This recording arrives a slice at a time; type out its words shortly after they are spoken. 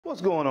What's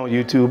going on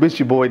YouTube? It's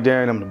your boy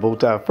Darren. I'm the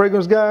Bowtie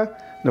Fragrance Guy.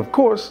 And of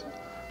course,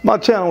 my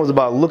channel is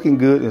about looking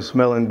good and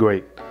smelling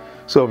great.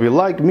 So if you're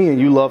like me and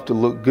you love to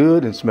look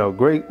good and smell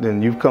great,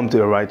 then you've come to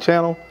the right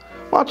channel.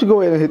 Why don't you go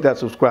ahead and hit that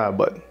subscribe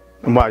button.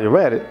 And while you're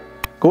at it,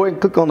 go ahead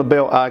and click on the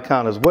bell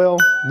icon as well.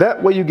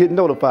 That way you get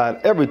notified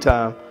every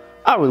time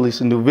I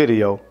release a new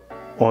video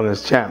on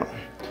this channel.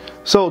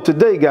 So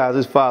today, guys,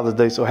 is Father's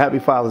Day. So happy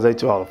Father's Day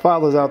to all the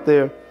fathers out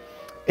there.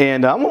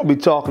 And I'm going to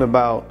be talking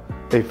about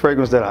a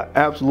fragrance that I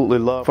absolutely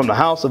love from the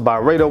house of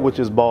Byredo, which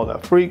is Bal D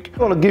Afrique. I'm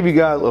going to give you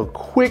guys a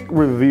quick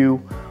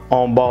review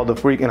on Bal D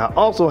Afrique, and I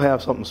also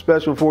have something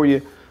special for you.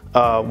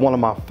 One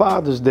of my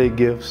Father's Day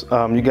gifts.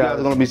 You guys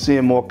are going to be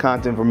seeing more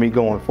content from me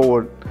going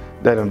forward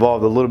that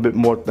involves a little bit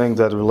more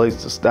things as it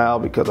relates to style,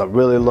 because I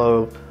really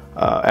love,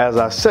 as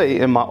I say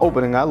in my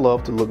opening, I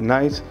love to look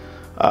nice.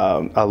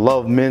 I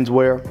love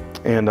menswear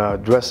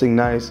and dressing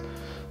nice.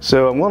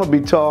 So I'm going to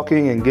be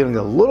talking and getting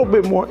a little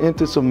bit more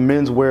into some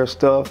menswear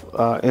stuff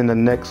in the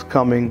next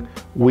coming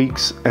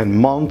weeks and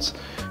months.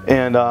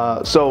 And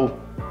so,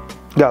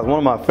 guys, one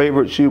of my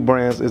favorite shoe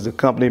brands is the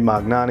company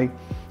Magnanni.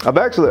 I've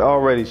actually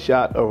already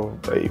shot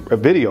a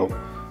video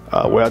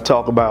where I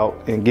talk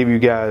about and give you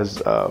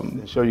guys,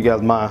 show you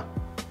guys my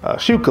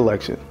shoe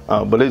collection.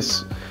 But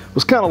it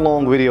was kind of a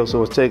long video,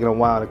 so it's taking a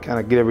while to kind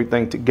of get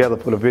everything together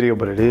for the video,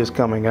 but it is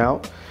coming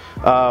out.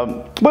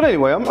 But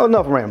anyway, I'm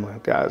enough rambling,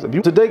 guys.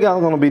 Today, guys,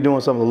 I'm going to be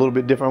doing something a little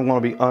bit different. I'm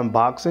going to be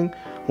unboxing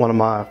one of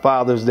my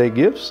Father's Day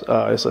gifts.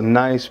 It's a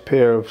nice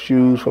pair of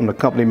shoes from the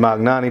company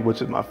Magnanni,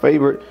 which is my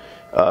favorite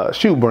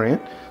shoe brand.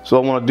 So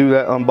I want to do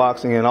that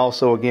unboxing and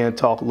also, again,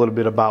 talk a little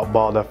bit about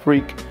Bal D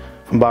Afrique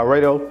from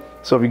Byredo.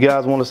 So if you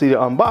guys want to see the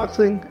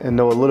unboxing and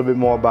know a little bit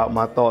more about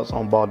my thoughts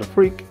on Bal D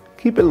Afrique,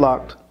 keep it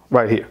locked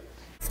right here.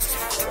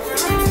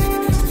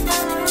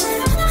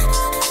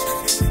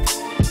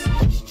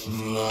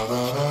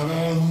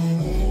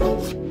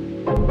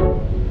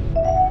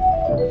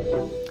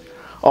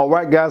 All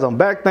right, guys, I'm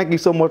back. Thank you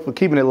so much for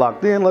keeping it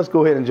locked in. Let's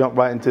go ahead and jump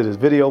right into this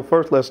video.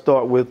 First, let's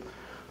start with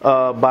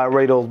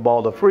Byredo's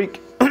Bal D Afrique.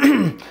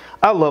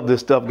 I love this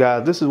stuff,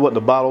 guys. This is what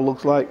the bottle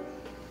looks like.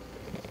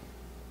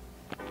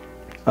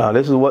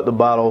 This is what the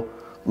bottle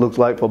looks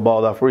like for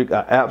Bal D Afrique.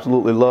 I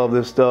absolutely love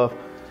this stuff.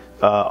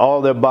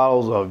 All their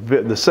bottles are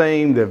the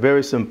same. They're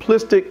very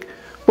simplistic,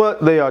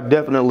 but they are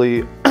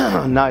definitely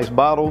nice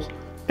bottles.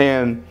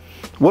 And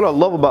what I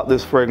love about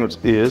this fragrance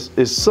is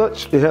it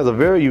has a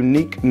very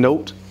unique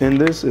note in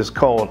this. It's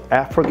called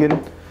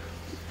African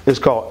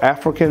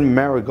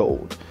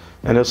marigold,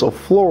 and it's a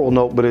floral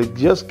note, but it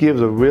just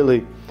gives a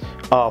really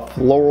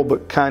floral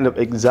but kind of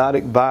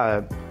exotic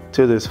vibe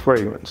to this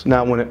fragrance.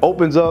 Now, when it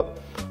opens up,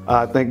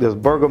 I think there's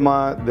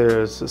bergamot,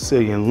 there's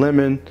Sicilian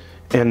lemon,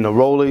 and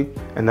neroli,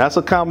 and that's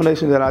a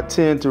combination that I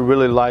tend to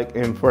really like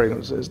in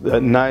fragrances.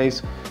 That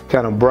nice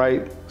kind of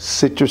bright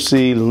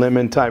citrusy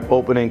lemon type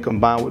opening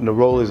combined with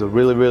neroli is a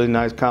really, really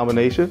nice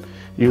combination.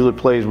 Usually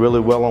plays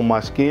really well on my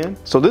skin.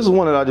 So this is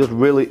one that I just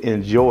really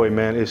enjoy,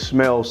 man. It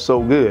smells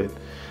so good.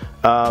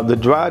 The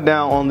dry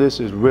down on this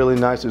is really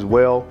nice as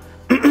well.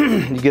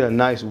 You get a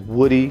nice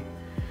woody,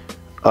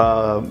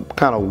 kind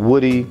of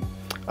woody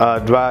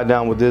dry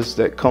down with this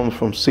that comes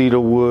from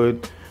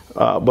cedarwood.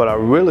 But I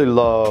really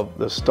love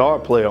the star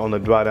player on the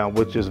dry down,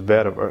 which is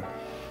vetiver.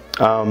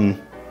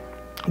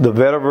 The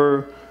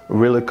vetiver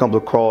really comes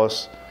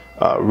across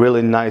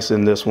really nice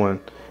in this one,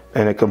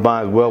 and it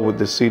combines well with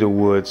the cedar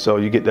wood. So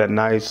you get that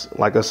nice,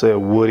 like I said,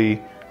 woody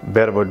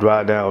vetiver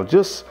dry down.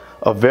 Just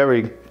a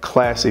very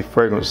classy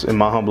fragrance, in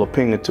my humble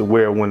opinion, to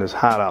wear when it's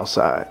hot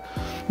outside.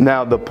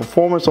 Now, the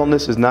performance on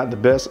this is not the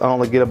best. I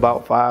only get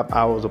about 5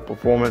 hours of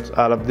performance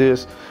out of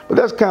this, but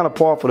that's kind of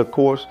par for the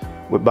course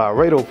with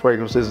Byredo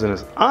fragrances, and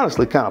it's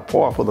honestly kind of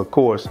par for the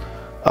course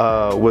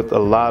with a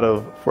lot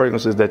of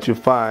fragrances that you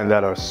find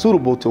that are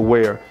suitable to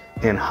wear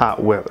in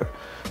hot weather.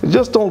 It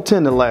just don't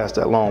tend to last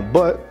that long,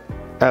 but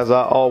as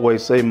I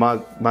always say, my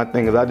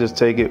thing is I just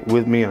take it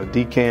with me in a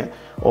decant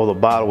or the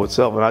bottle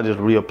itself, and I just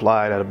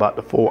reapply it at about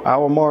the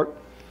 4-hour mark.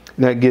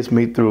 And that gets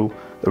me through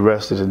the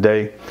rest of the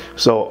day.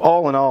 So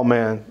all in all,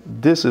 man,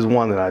 this is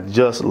one that I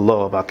just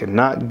love. I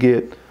cannot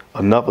get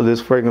enough of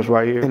this fragrance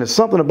right here. And it's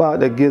something about it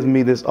that gives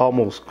me this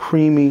almost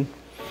creamy,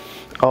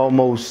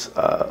 almost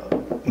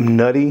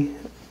nutty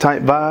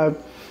type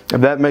vibe,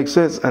 if that makes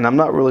sense. And I'm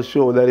not really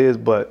sure what that is,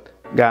 but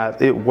guys,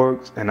 it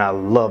works, and I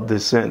love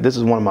this scent. This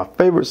is one of my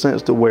favorite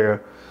scents to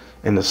wear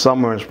in the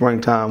summer and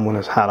springtime when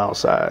it's hot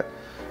outside.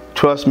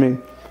 Trust me,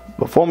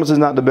 performance is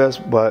not the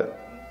best, but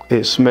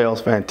it smells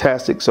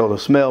fantastic. So the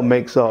smell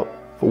makes up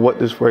for what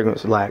this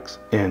fragrance lacks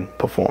in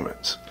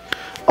performance.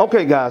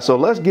 Okay, guys, so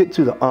let's get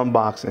to the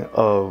unboxing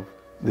of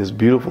this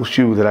beautiful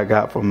shoe that I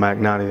got from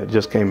Magnanni that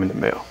just came in the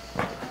mail.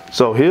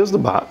 So here's the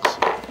box.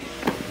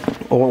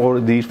 I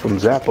ordered these from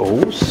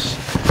Zappos.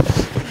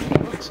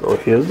 So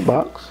here's the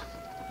box.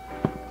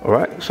 All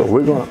right, so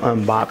we're gonna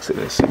unbox it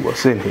and see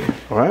what's in here,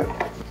 all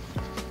right?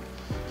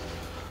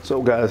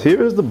 So guys,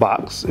 here is the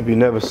box. If you've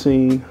never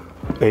seen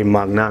a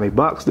Magnanni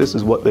box, this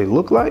is what they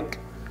look like.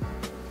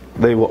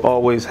 They will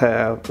always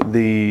have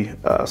the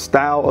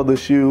style of the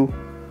shoe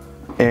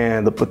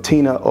and the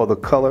patina or the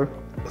color,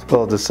 as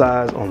well as the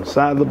size on the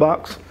side of the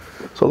box.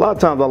 So a lot of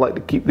times I like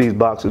to keep these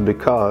boxes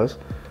because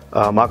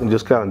I can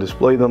just kind of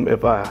display them.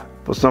 If I,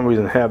 for some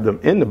reason, have them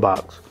in the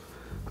box,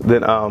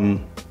 then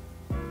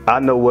I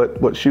know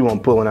what shoe I'm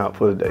pulling out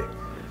for the day.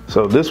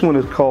 So this one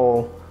is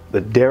called the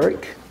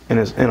Derrick, and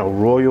it's in a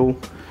royal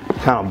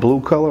kind of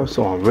blue color.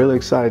 So I'm really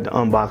excited to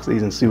unbox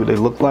these and see what they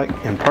look like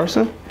in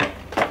person.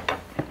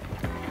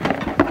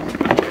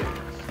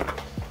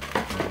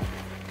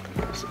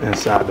 It's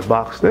inside the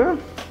box there.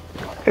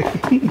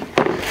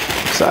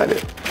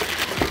 Excited.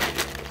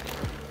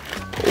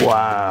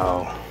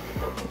 Wow,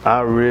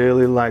 I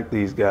really like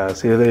these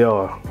guys. Here they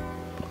are.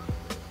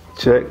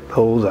 Check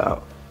those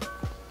out.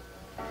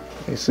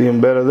 You see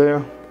them better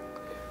there?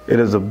 It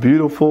is a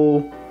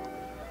beautiful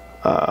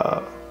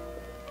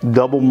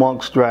double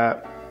monk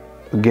strap.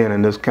 Again,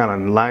 in this kind of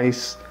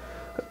nice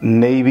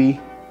navy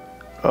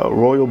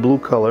royal blue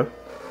color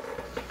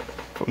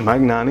from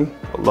Magnanni.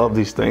 I love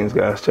these things,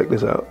 guys. Check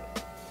this out.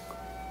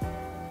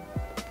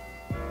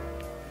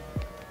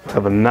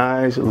 Have a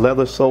nice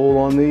leather sole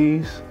on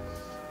these.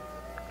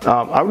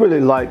 I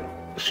really like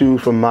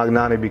shoes from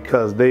Magnanni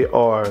because they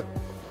are,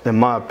 in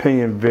my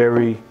opinion,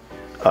 very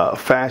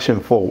fashion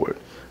forward.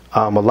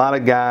 A lot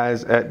of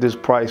guys at this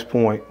price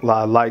point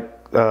like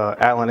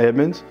Allen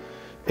Edmonds,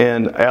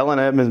 and Allen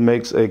Edmonds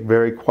makes a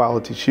very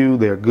quality shoe.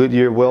 They're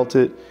Goodyear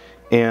welted,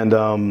 and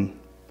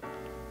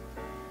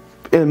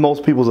in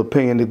most people's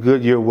opinion, the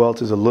Goodyear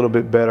welt is a little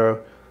bit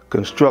better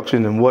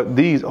construction than what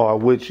these are,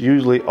 which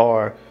usually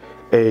are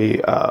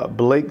a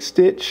Blake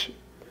stitch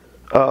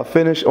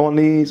finish on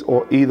these,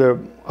 or either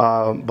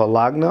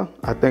Bologna.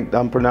 I think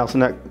I'm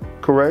pronouncing that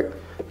correct.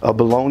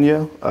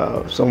 Bologna.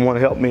 Someone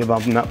help me if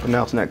I'm not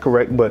pronouncing that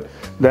correct, but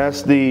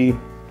that's the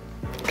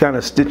kind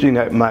of stitching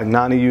that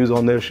Magnanni use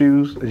on their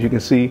shoes, as you can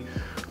see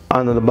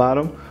under the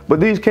bottom. But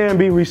these can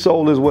be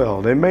resold as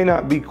well. They may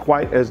not be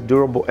quite as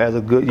durable as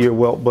a Goodyear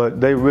welt,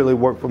 but they really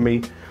work for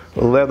me.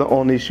 The leather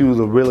on these shoes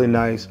are really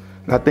nice,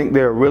 and I think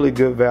they're a really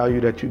good value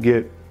that you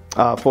get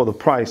for the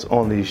price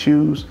on these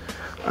shoes.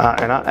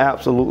 And I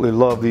absolutely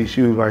love these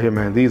shoes right here,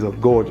 man. These are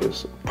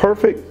gorgeous.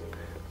 Perfect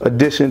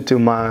addition to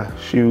my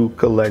shoe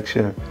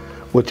collection,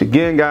 which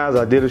again, guys,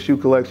 I did a shoe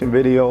collection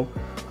video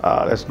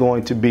that's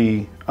going to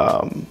be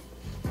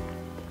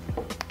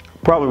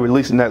probably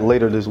releasing that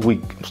later this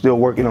week. I'm still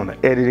working on the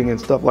editing and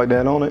stuff like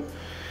that on it.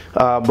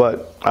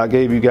 But I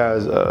gave you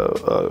guys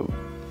a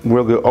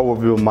real good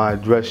overview of my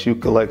dress shoe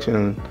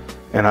collection,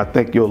 and I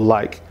think you'll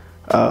like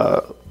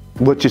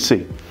what you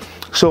see.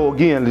 So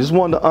again, just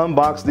wanted to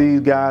unbox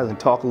these guys and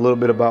talk a little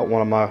bit about one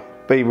of my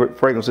favorite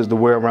fragrances to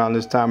wear around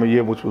this time of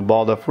year, which was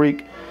Bal D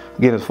Afrique.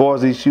 Again, as far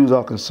as these shoes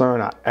are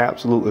concerned, I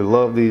absolutely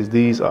love these.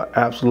 These are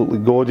absolutely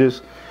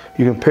gorgeous.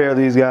 You can pair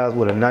these guys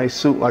with a nice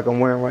suit like I'm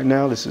wearing right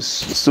now. This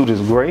suit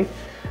is gray,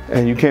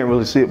 and you can't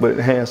really see it, but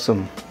it has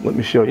some, let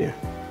me show you.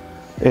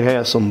 It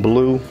has some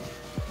blue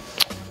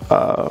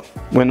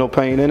window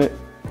pane in it.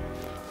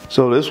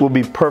 So this will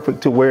be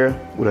perfect to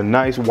wear with a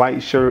nice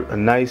white shirt, a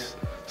nice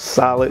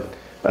solid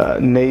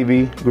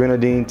navy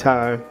grenadine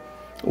tie.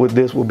 With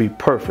this will be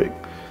perfect.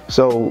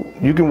 So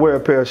you can wear a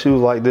pair of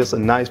shoes like this, a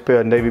nice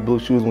pair of navy blue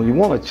shoes, when you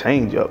want to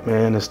change up,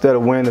 man. Instead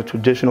of wearing the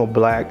traditional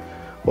black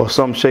or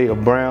some shade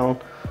of brown,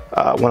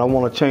 when I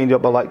want to change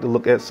up, I like to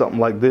look at something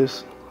like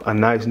this, a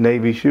nice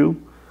navy shoe,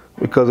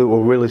 because it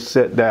will really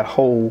set that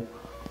whole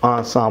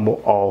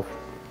ensemble off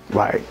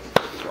right.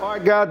 All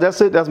right, guys, that's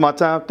it. That's my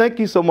time. Thank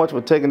you so much for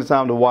taking the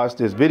time to watch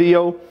this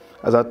video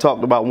as I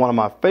talked about one of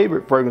my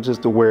favorite fragrances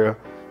to wear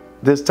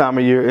this time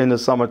of year in the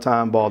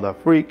summertime, Bal D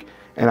Afrique,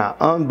 and I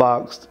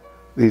unboxed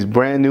these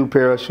brand new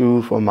pair of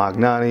shoes from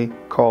Magnanni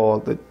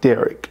called the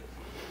Derrick.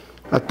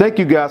 I thank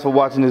you guys for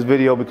watching this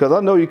video, because I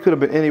know you could have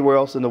been anywhere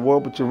else in the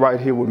world, but you're right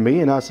here with me,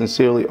 and I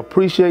sincerely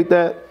appreciate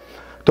that.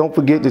 Don't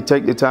forget to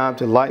take the time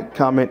to like,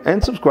 comment,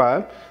 and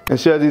subscribe, and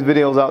share these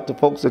videos out to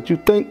folks that you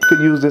think could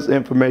use this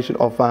information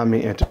or find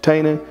me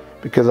entertaining,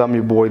 because I'm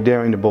your boy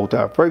Darren, the bow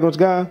tie fragrance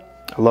guy.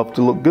 I love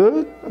to look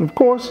good, and of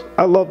course,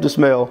 I love to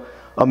smell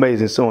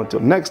amazing. So until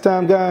next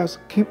time, guys,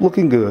 keep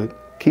looking good,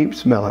 keep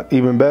smelling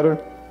even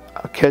better.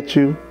 I'll catch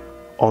you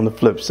on the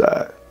flip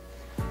side.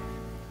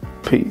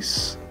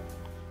 Peace.